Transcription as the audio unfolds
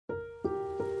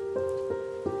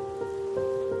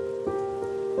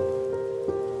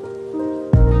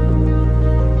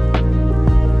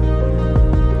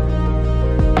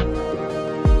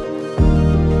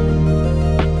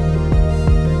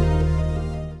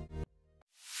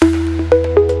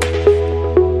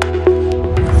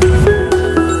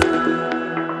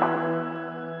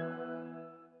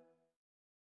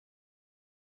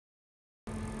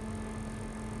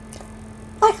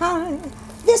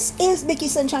is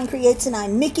MikiSunshine Creates, and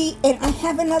I'm Miki, and I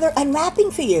have another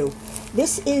unwrapping for you.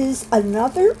 This is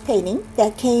another painting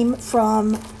that came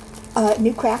from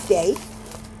NewCraftDay,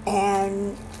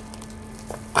 and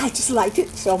I just liked it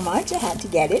so much I had to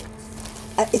get it.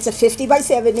 It's a 50 by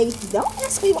 70. Don't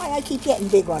ask me why I keep getting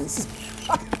big ones.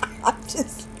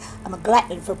 I'm a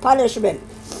glutton for punishment.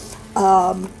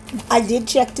 I did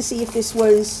check to see if this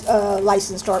was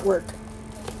licensed artwork.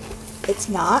 It's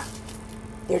not.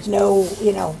 There's no,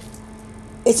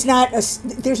 it's not,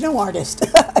 there's no artist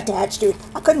attached to it.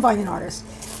 I couldn't find an artist.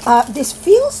 This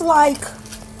feels like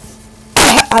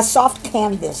a soft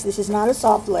canvas. This is not a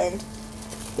soft lead.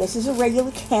 This is a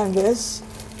regular canvas.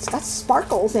 It's got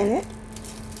sparkles in it.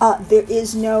 There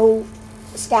is no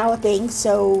scalloping,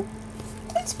 so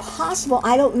it's possible.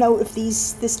 I don't know if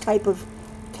this type of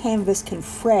canvas can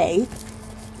fray,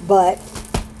 but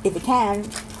if it can,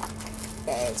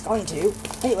 it's going to.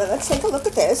 Anyway, let's take a look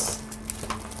at this.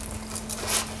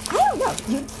 I don't know.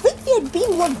 You'd think there'd be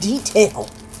more detail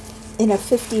in a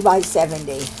 50 by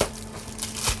 70.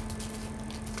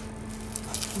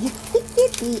 You'd think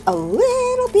there'd be a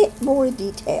little bit more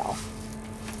detail.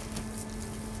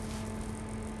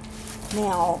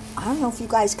 Now, I don't know if you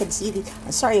guys can see these.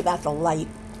 I'm sorry about the light,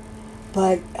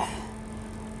 but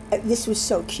this was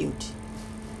so cute.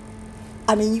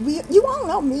 I mean, you all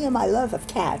know me and my love of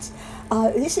cats.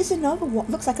 This is another one,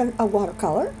 looks like a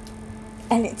watercolor,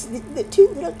 and it's the two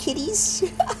little kitties,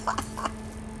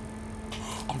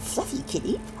 and Fluffy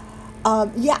Kitty.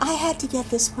 Yeah, I had to get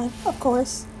this one, of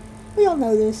course. We all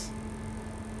know this.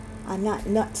 I'm not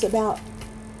nuts about,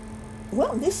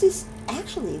 well, this is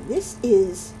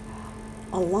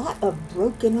a lot of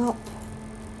broken up,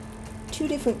 two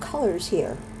different colors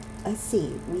here. Let's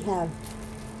see, we have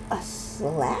a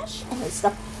slash and it's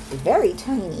stuff very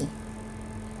tiny.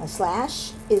 A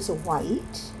slash is a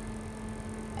white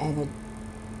and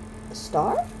a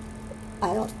star.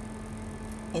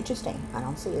 Interesting. I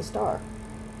don't see a star.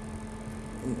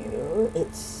 No,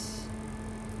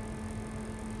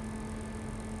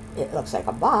 it looks like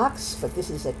a box, but this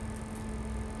is a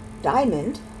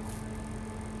diamond,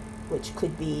 which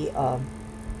could be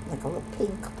like a little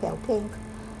pink, pale pink.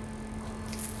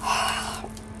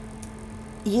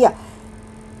 Yeah,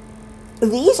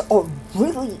 these are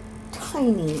really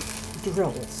tiny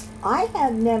drills. I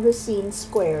have never seen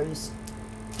squares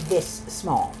this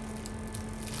small.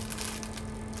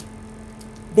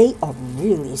 They are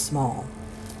really small.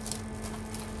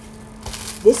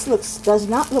 This does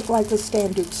not look like a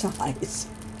standard size.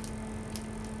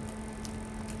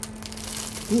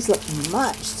 These look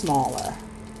much smaller.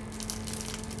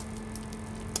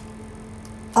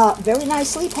 Very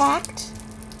nicely packed.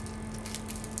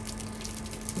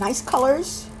 Nice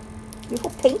colors.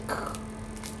 Beautiful pink,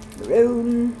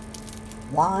 maroon,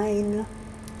 wine,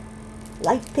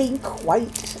 light pink,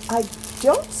 white. I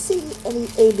don't see any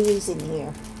ABs in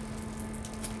here,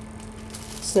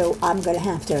 so I'm going to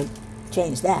have to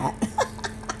change that.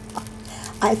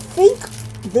 I think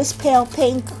this pale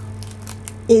pink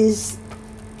is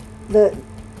the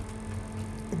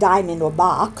diamond or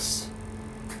box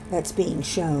that's being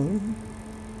shown,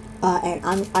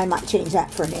 and I might change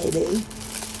that for an AB,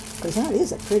 because that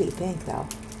is a pretty pink though.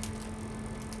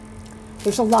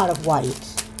 There's a lot of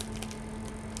white.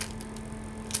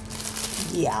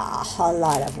 Yeah, a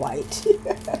lot of white.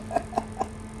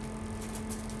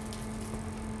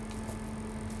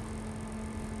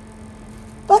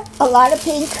 But a lot of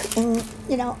pink, and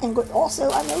and also,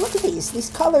 I mean, look at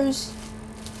these colors.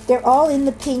 They're all in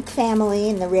the pink family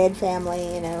and the red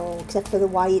family, except for the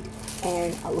white,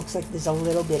 and it looks like there's a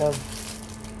little bit of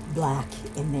black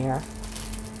in there,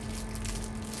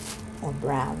 or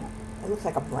brown. It looks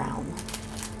like a brown.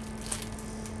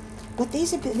 But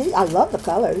these I love the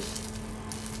colors.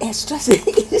 It's just,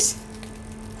 these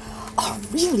are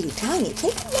really tiny.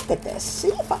 Take a look at this. See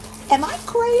if am I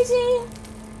crazy?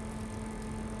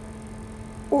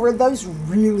 Or are those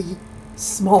really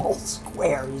small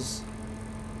squares?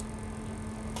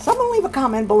 Someone leave a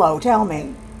comment below. Tell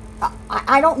me.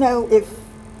 I don't know if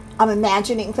I'm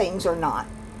imagining things or not,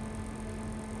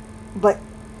 but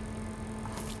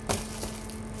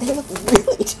they look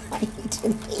really tiny to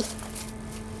me.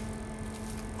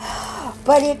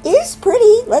 But it is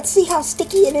pretty. Let's see how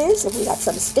sticky it is. If we got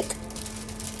some stick.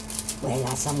 We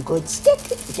got some good stick.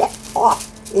 Get off.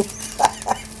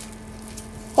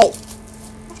 Hey,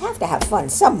 I have to have fun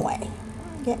some way.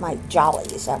 Get my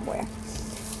jolly somewhere.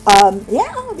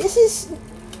 Yeah,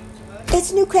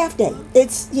 it's NewCraftDay.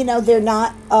 It's, they're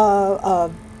not,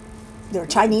 they're a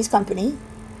Chinese company.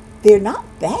 They're not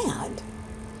bad.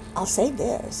 I'll say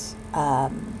this.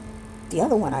 The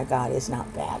other one I got is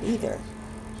not bad either,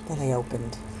 that I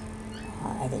opened.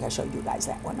 I think I showed you guys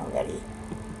that one already.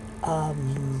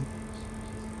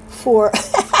 For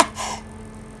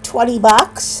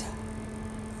 $20,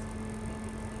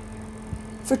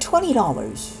 for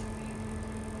 $20.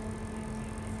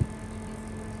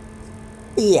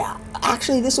 Yeah,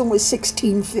 actually this one was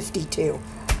 $16.52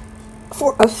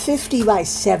 for a 50 by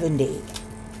 70.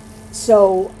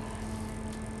 So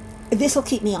this will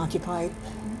keep me occupied.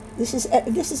 This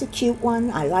is a cute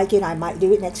one. I like it. I might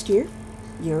do it next year.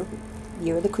 Year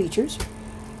of the creatures.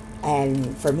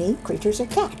 And for me, creatures are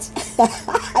cats.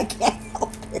 I can't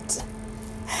help it.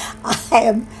 I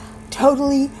am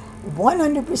totally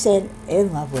 100%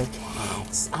 in love with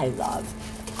cats. I love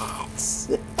cats.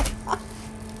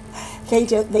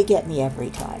 They get me every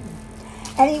time.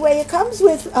 Anyway, it comes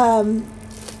with a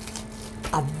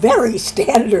very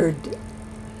standard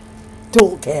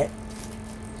toolkit.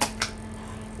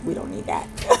 We don't need that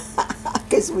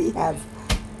because we have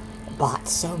bought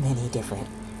so many different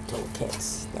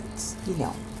toolkits. That's, you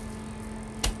know,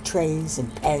 trays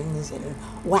and pens and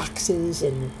waxes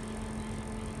and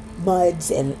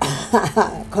muds and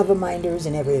cover minders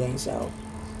and everything. So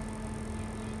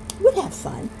we'd have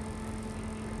fun.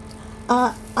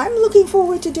 I'm looking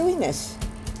forward to doing this.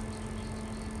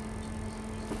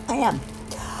 I am.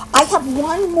 I have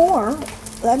one more.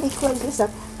 Let me close this up.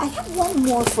 I have one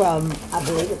more from, I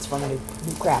believe it's from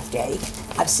NewCraftDay.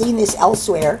 I've seen this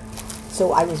elsewhere,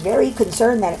 so I was very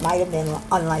concerned that it might have been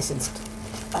unlicensed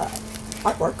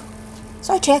artwork.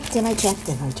 So I checked and I checked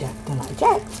and I checked and I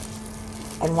checked.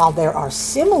 And while there are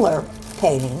similar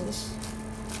paintings,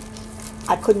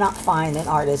 I could not find an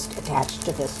artist attached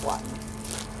to this one.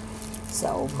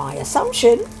 So my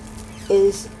assumption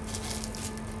is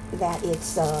that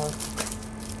it's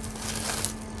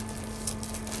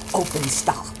open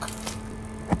stock.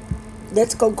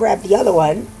 Let's go grab the other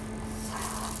one.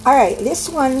 All right, this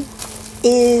one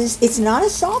is, it's not a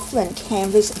soft lint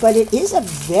canvas, but it is a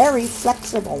very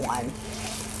flexible one.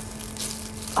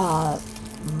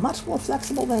 Much more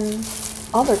flexible than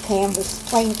other canvas,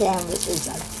 plain canvases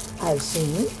I've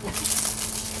seen.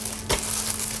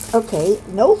 Okay,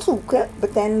 no toolkit,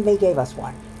 but then they gave us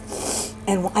one.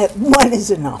 And one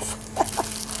is enough.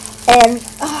 And,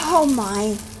 oh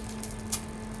my,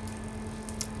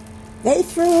 they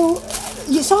threw,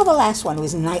 you saw the last one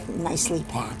was nicely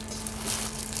packed.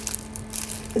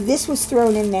 This was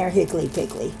thrown in there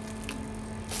higgly-piggly.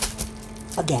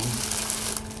 Again.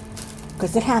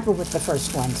 Because it happened with the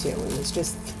first one, too. It was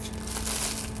just,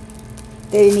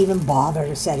 they didn't even bother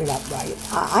to set it up right.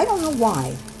 I don't know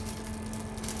why.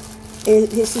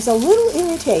 This is a little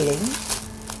irritating.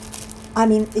 I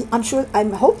mean, I'm sure, I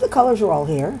hope the colors are all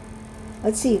here.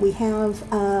 Let's see, we have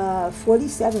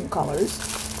 47 colors.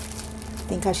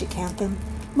 I think I should count them.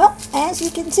 Well, as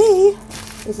you can see,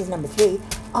 this is number 3.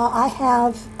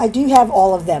 I do have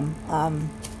all of them,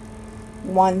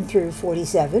 1 through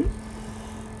 47.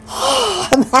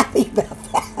 I'm happy about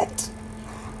that.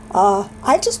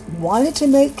 I just wanted to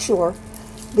make sure,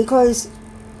 because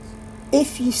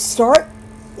if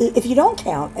you don't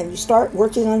count and you start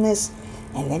working on this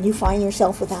and then you find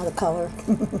yourself without a color,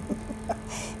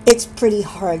 it's pretty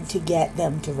hard to get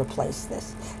them to replace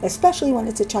this, especially when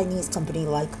it's a Chinese company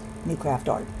like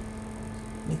NewCraftArt.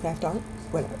 NewCraftArt?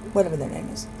 Whatever their name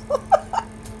is.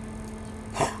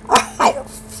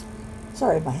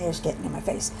 Sorry, my hair's getting in my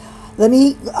face. Let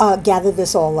me gather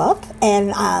this all up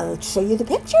and I'll show you the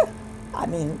picture. I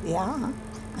mean, yeah,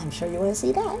 I'm sure you want to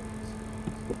see that.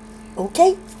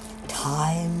 Okay,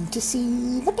 time to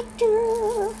see the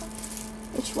picture.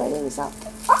 Which way is up?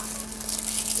 Ah,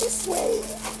 this way.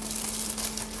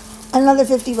 Another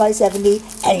 50 by 70,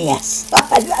 and yes,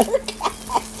 another cat.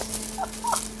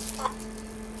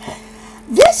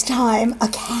 This time, a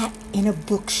cat in a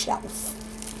bookshelf.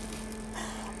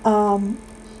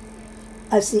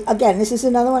 I've seen, again, this is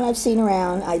another one I've seen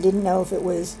around. I didn't know if it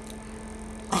was,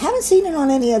 I haven't seen it on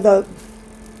any of the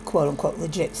quote-unquote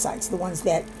legit sites, the ones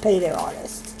that pay their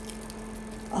artists.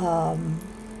 And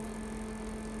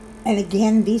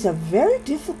again, these are very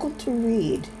difficult to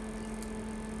read.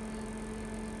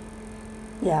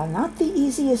 Yeah, not the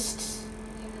easiest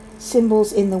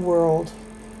symbols in the world.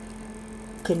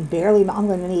 Can barely, I'm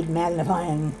going to need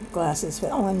magnifying glasses for,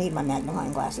 I'm going to need my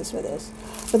magnifying glasses for this.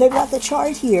 But they've got the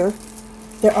chart here.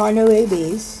 There are no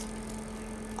ABs.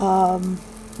 And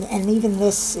even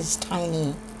this is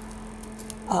tiny.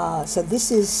 So this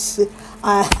is,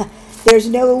 there's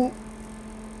no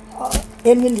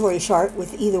inventory chart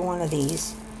with either one of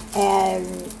these.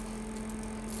 And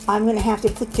I'm going to have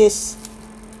to put this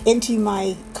into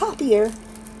my copier,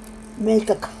 make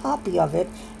a copy of it,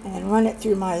 and then run it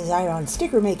through my Xyron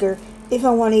sticker maker if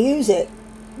I want to use it,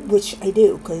 which I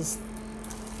do, because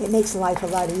It makes life a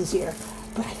lot easier.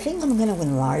 But I think I'm going to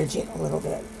enlarge it a little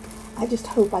bit. I just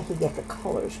hope I can get the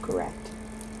colors correct.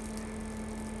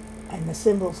 And the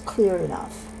symbols clear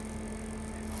enough.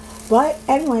 But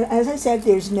anyway, as I said,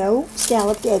 there's no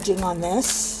scalloped edging on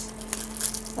this.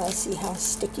 Let's see how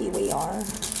sticky we are.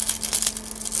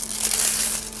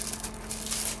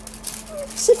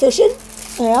 Sufficient,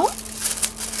 yeah.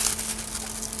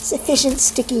 Sufficient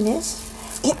stickiness.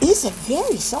 It is a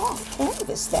very soft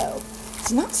canvas, though.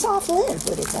 It's not soft lint,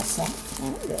 but it's a soft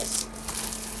canvas.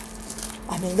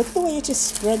 I mean, look at the way it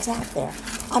just spreads out there.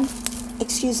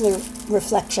 Excuse the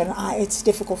reflection. It's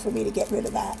difficult for me to get rid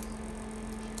of that.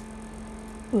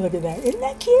 Look at that. Isn't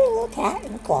that cute? A little cat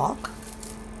and a clock.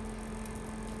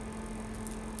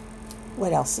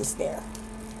 What else is there?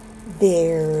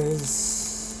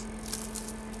 There's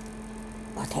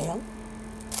a tail.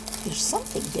 There's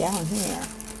something down here.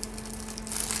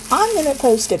 I'm going to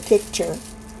post a picture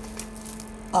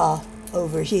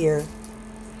over here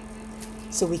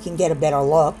so we can get a better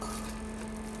look.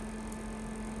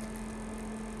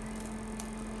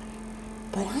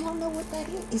 But I don't know what that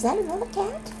is. Is that another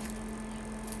cat?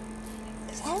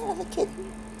 Is that another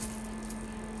kitten?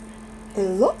 It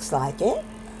looks like it,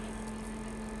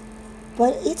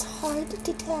 but it's hard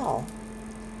to tell.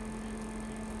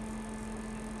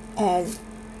 And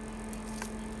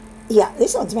yeah,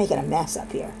 this one's making a mess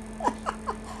up here.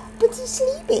 But he's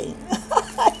sleeping.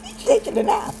 He's taking a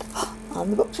nap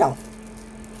on the bookshelf.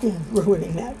 He's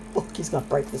ruining that book. He's going to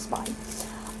break the spine.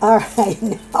 All right,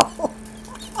 now.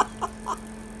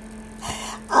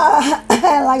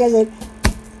 Like I said,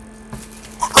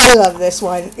 I love this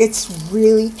one. It's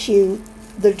really cute.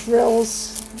 The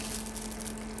drills,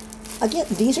 again,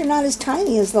 these are not as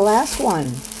tiny as the last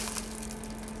one.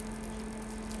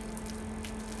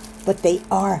 But they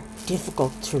are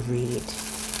difficult to read.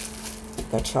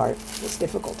 The chart is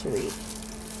difficult to read.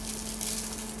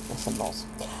 The symbols.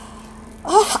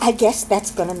 Oh, I guess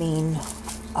that's going to mean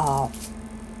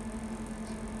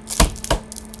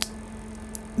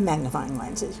magnifying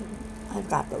lenses. I've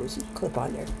got those. You clip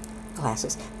on your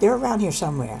glasses. They're around here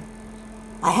somewhere.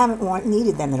 I haven't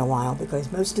needed them in a while because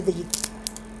most of the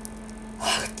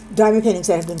diamond paintings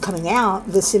that have been coming out,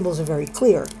 the symbols are very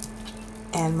clear.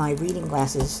 And my reading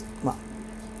glasses, well,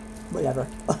 whatever.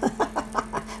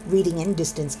 Reading and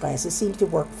distance glasses seem to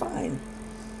work fine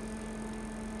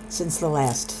since the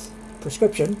last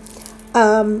prescription.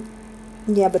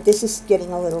 Yeah, but this is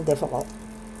getting a little difficult.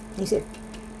 He said,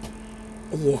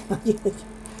 yeah,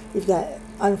 you've got,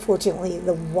 unfortunately,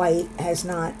 the white has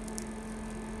not,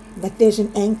 like there's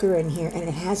an anchor in here and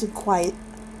it hasn't quite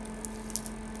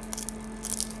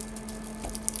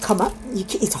come up.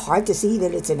 It's hard to see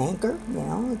that it's an anchor, you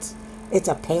know, it's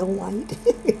a pale white.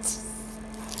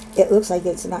 It looks like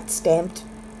it's not stamped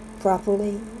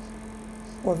properly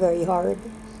or very hard.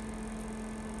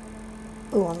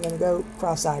 Oh, I'm going to go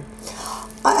cross-eyed.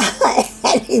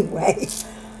 Anyway,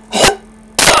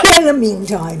 in the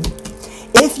meantime,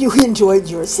 if you enjoyed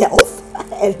yourself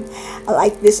and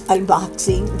like this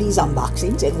unboxing, these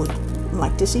unboxings, and would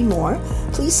like to see more,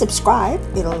 please subscribe.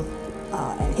 It'll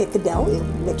and hit the bell. It'll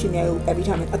let you know every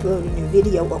time I upload a new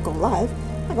video or go live.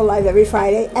 I go live every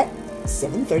Friday at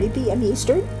 7:30 p.m.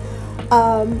 Eastern.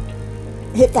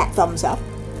 Hit that thumbs up,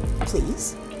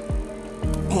 please.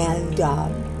 And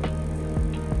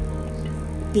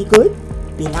be good,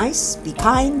 be nice, be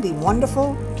kind, be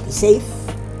wonderful, be safe.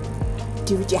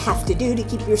 Do what you have to do to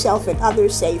keep yourself and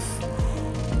others safe.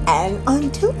 And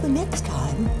until the next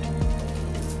time,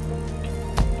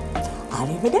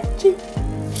 arrivederci.